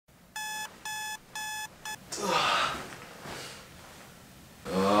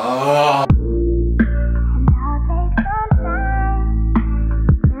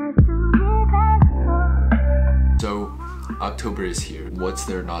What's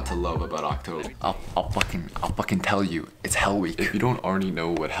there not to love about October? I'll fucking tell you. It's Hell Week. If you don't already know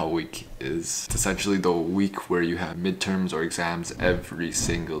what Hell Week is, it's essentially the week where you have midterms or exams every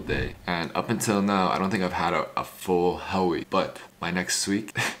single day. And up until now, I don't think I've had a full Hell Week. But my next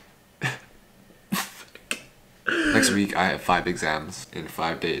week, next week I have 5 exams in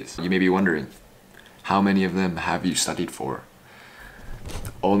 5 days. You may be wondering, how many of them have you studied for?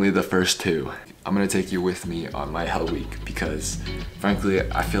 Only the first 2. I'm gonna take you with me on my Hell Week because, frankly,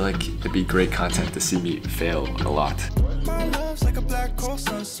 I feel like it'd be great content to see me fail a lot. My love's like a black hole,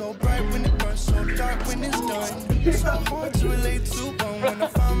 sun so bright when it burns, so dark when it's done. It's so hard to relate to one when I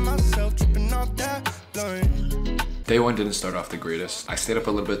find myself tripping off that blunt. Day 1 didn't start off the greatest. I stayed up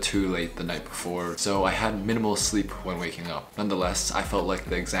a little bit too late the night before, so I had minimal sleep when waking up. Nonetheless, I felt like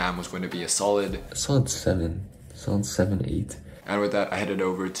the exam was going to be a solid 7, 8. And with that, I headed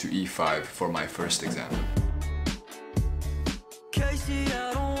over to E5 for my first exam. Casey,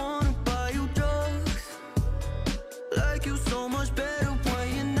 I don't wanna buy you drugs. Like you so much better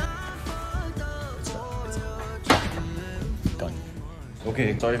when you're not fucked up. Done.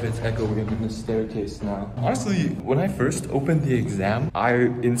 Okay, sorry if it's echoing in the staircase now. Honestly, when I first opened the exam, I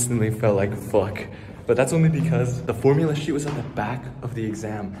instantly felt like fuck. But that's only because the formula sheet was at the back of the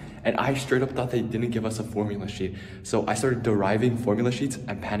exam and I straight up thought they didn't give us a formula sheet. So I started deriving formula sheets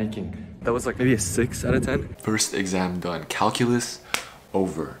and panicking. That was like maybe a 6 out of 10. First exam done. Calculus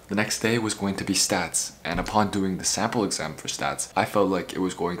over. The next day was going to be stats, and upon doing the sample exam for stats, I felt like it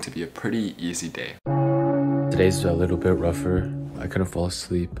was going to be a pretty easy day. Today's a little bit rougher. I couldn't fall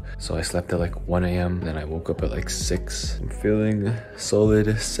asleep, so I slept at like 1 a.m. Then I woke up at like 6. I'm feeling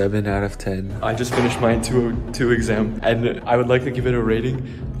solid 7 out of 10. I just finished my 202 exam, and I would like to give it a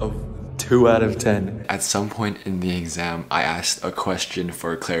rating of 2 out of 10. At some point in the exam, I asked a question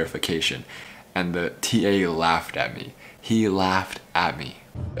for clarification, and the TA laughed at me. He laughed at me.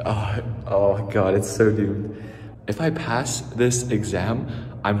 Oh god, it's so doomed. If I pass this exam,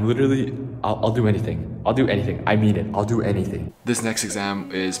 I'm literally, I'll do anything. I'll do anything. I mean it. I'll do anything. This next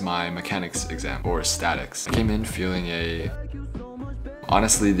exam is my mechanics exam, or statics. I came in feeling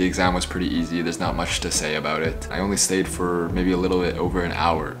honestly, the exam was pretty easy. There's not much to say about it. I only stayed for maybe a little bit over an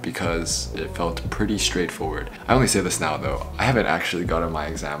hour because it felt pretty straightforward. I only say this now though. I haven't actually gotten my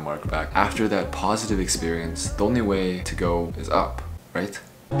exam mark back. After that positive experience, the only way to go is up, right?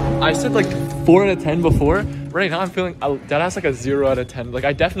 I said like 4 out of 10 before. Right now I'm feeling, that has like a 0 out of 10. Like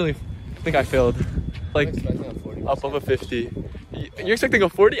I definitely think I failed. Like up of a 50. You're expecting a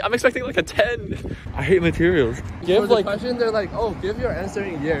 40? I'm expecting like a 10. I hate materials. For the question, they're like, oh, give your answer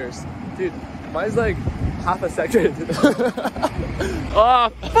in years. Dude, mine's like half a second. Oh,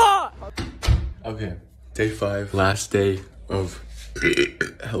 fuck! Okay, day 5, last day of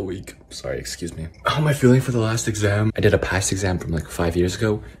Hell Week. Sorry, excuse me. How am I feeling for the last exam? I did a past exam from like 5 years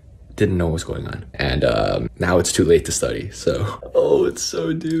ago. Didn't know what was going on. And now it's too late to study, so. Oh, it's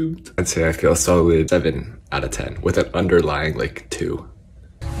so doomed. I'd say I feel solid 7 out of 10 with an underlying like 2.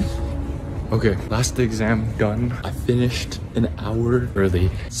 Okay, last exam done. I finished an hour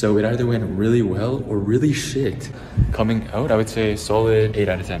early, so it either went really well or really shit. Coming out, I would say solid 8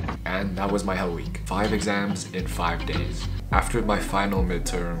 out of 10. And that was my Hell Week. 5 exams in 5 days. After my final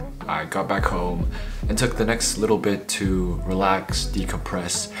midterm, I got back home and took the next little bit to relax,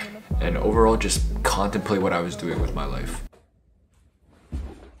 decompress, and overall just contemplate what I was doing with my life.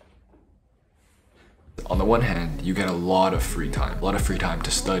 On the one hand, you get a lot of free time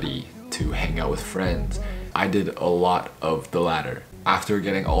to study, to hang out with friends. I did a lot of the latter. After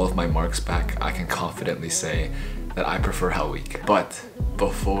getting all of my marks back, I can confidently say that I prefer Hell Week. But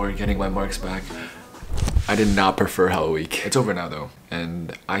before getting my marks back, I did not prefer Hell Week. It's over now though,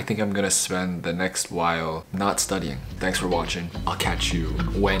 and I think I'm gonna spend the next while not studying. Thanks for watching. I'll catch you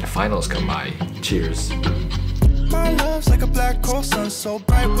when finals come by. Cheers. My love's like a black hole, sun so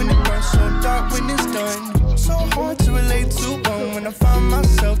bright when it burns, so dark when it's done. So hard to relate to one when I find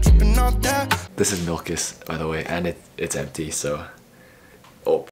myself tripping off that. This is Milkus, by the way, and it's empty, so. Oh.